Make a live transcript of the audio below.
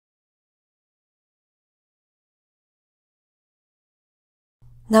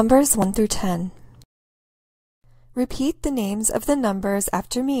Numbers 1 through 10. Repeat the names of the numbers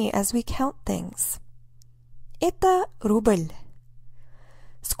after me as we count things. Это рубль.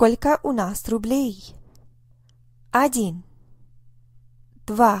 Сколько у нас рублей? 1,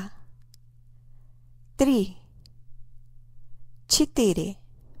 2, 3, 4,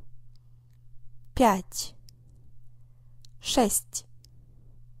 5, 6,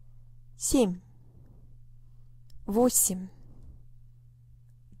 7, 8,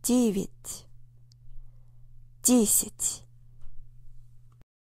 9, 10.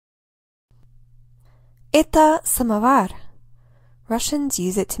 Это самовар. Russians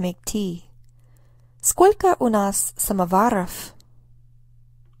use it to make tea. Сколько у нас самоваров?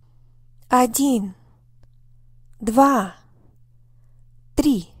 1, 2,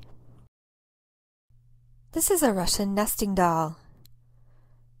 3. This is a Russian nesting doll.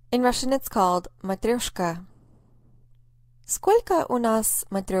 In Russian it's called matryoshka. Сколько у нас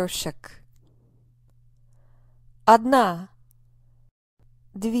матрешек? 1,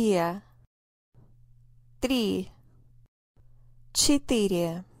 2, 3,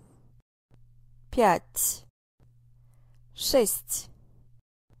 4, 5, 6,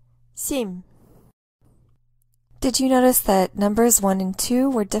 7. Did you notice that numbers 1 and 2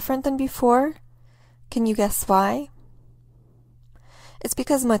 were different than before? Can you guess why? It's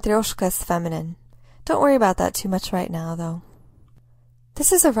because matryoshka is feminine. Don't worry about that too much right now, though.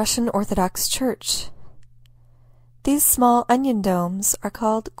 This is a Russian Orthodox church. These small onion domes are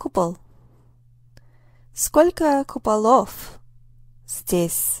called kupol. Сколько куполов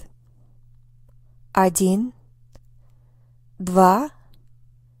здесь? 1, 2,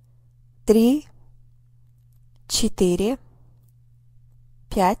 3, 4,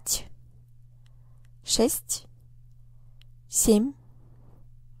 5, 6, 7,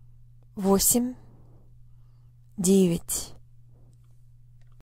 8, 9.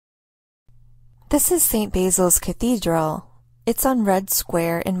 This is St. Basil's Cathedral. It's on Red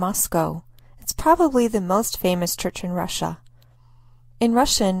Square in Moscow. It's probably the most famous church in Russia. In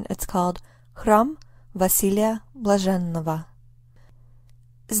Russian, it's called Храм Василия Блаженного.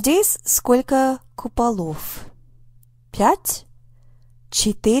 Здесь сколько куполов? 5,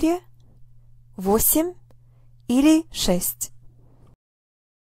 4, 8 или 6?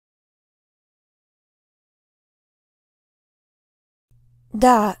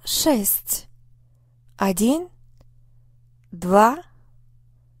 Да, 6. 1, 2,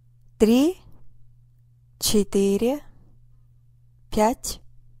 3, 4, 5,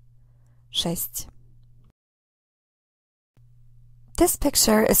 6. This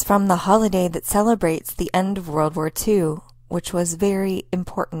picture is from the holiday that celebrates the end of World War II, which was very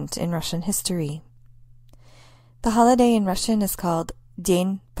important in Russian history. The holiday in Russian is called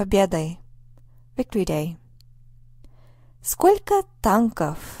День Победы, Victory Day. Сколько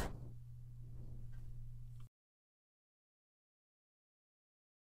танков?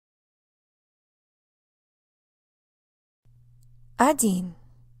 1,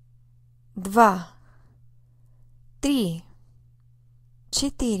 2, 3,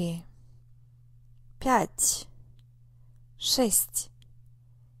 4, 5, 6,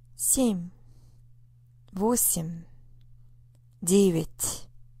 7, 8, 9.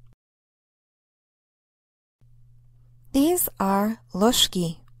 These are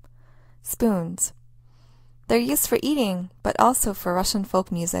ложки, spoons. They're used for eating, but also for Russian folk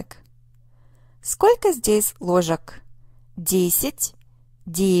music. Сколько здесь ложек? 10,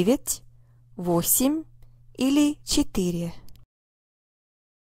 9, 8 или 4?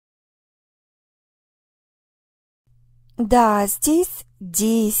 Да, здесь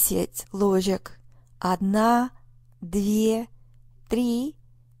 10 ложек. 1, 2, 3,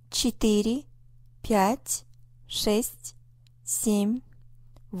 4, 5, 6, 7,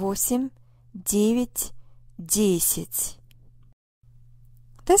 8, 9, 10.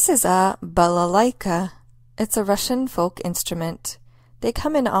 This is a balalaika. It's a Russian folk instrument. They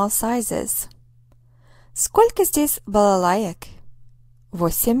come in all sizes. Сколько здесь балалаек?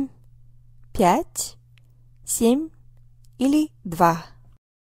 8, 5, 7 или 2?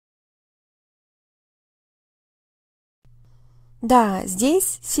 Да,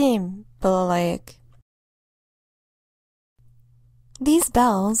 здесь 7 балалаек. These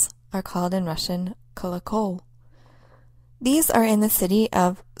bells are called in Russian kolokol. These are in the city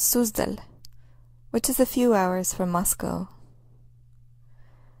of Suzdal, which is a few hours from Moscow.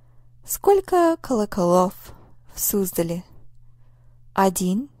 Сколько колоколов в Суздале?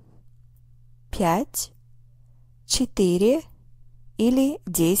 1, 5, 4 или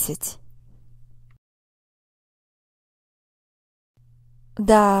 10?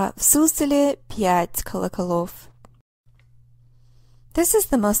 Да, в Суздале 5 колоколов. This is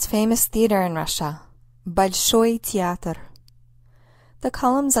the most famous theater in Russia, Большой театр. The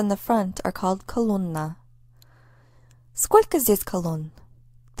columns on the front are called колонна. Сколько здесь колонн?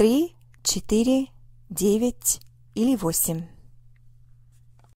 3, 4, 9 или 8?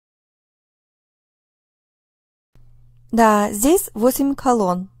 Да, здесь 8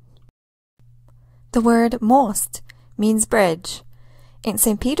 колонн. The word most means bridge, and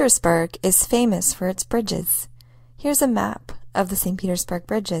St. Petersburg is famous for its bridges. Here's a map of the St. Petersburg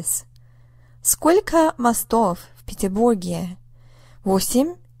bridges. Сколько мостов в Петербурге?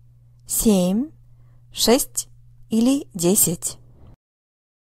 8, 7, 6 или 10?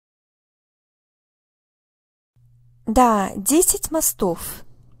 Да, 10 мостов.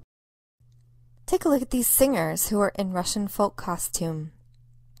 Take a look at these singers who are in Russian folk costume.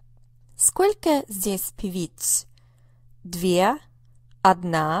 Сколько здесь певиц? 2,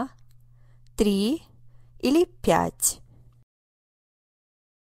 1, 3 или 5?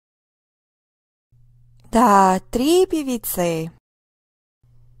 Да, 3 певицы.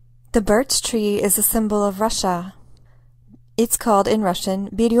 The birch tree is a symbol of Russia. It's called in Russian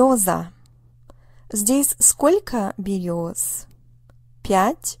береза. Здесь сколько берез?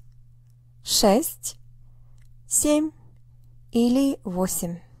 5, 6, 7 или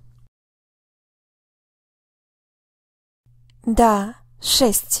 8? Да,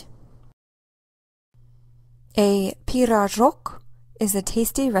 6. A pirozhok is a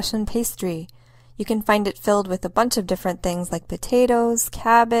tasty Russian pastry. You can find it filled with a bunch of different things like potatoes,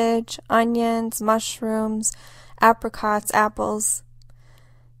 cabbage, onions, mushrooms, apricots, apples.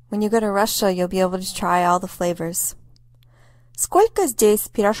 When you go to Russia, you'll be able to try all the flavors. Сколько здесь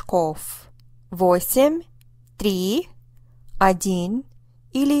пирожков? 8, 3, 1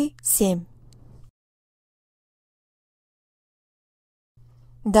 или 7?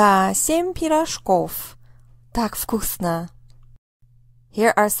 Да, 7 пирожков. Так вкусно.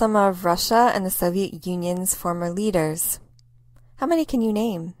 Here are some of Russia and the Soviet Union's former leaders. How many can you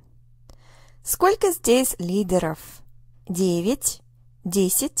name? Сколько здесь лидеров? 9,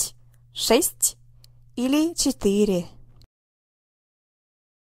 10, 6 или 4?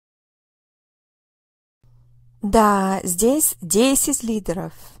 Да, здесь 10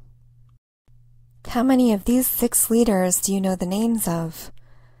 лидеров. How many of these 6 leaders do you know the names of?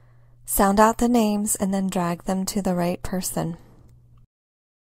 Sound out the names and then drag them to the right person.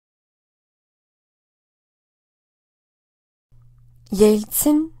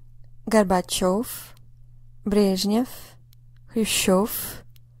 Yeltsin, Gorbachev, Brezhnev, Khrushchev,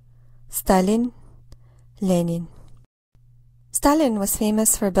 Stalin, Lenin. Stalin was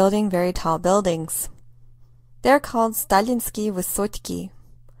famous for building very tall buildings. They're called Stalinsky Vysotki.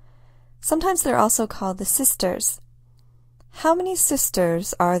 Sometimes they're also called the Sisters. How many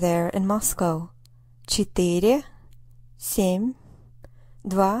sisters are there in Moscow? 4, 7,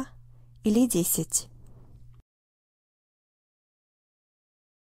 2 или 10?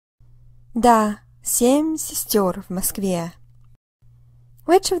 Да, 7 сестер в Москве.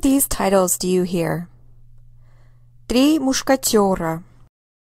 Which of these titles do you hear? 3 мушкетера.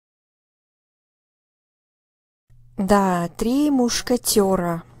 Да, 3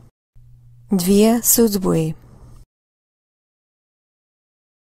 мушкетера. 2 судьбы.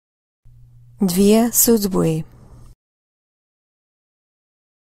 2 судьбы.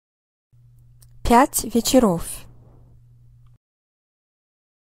 5 вечеров.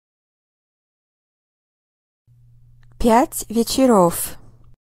 5 вечеров.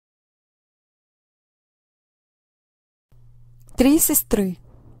 3 сестры.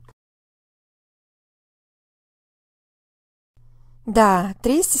 Да,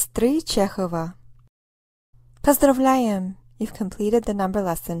 3 сестры Чехова. Поздравляем! You've completed the number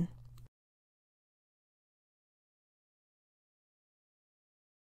lesson.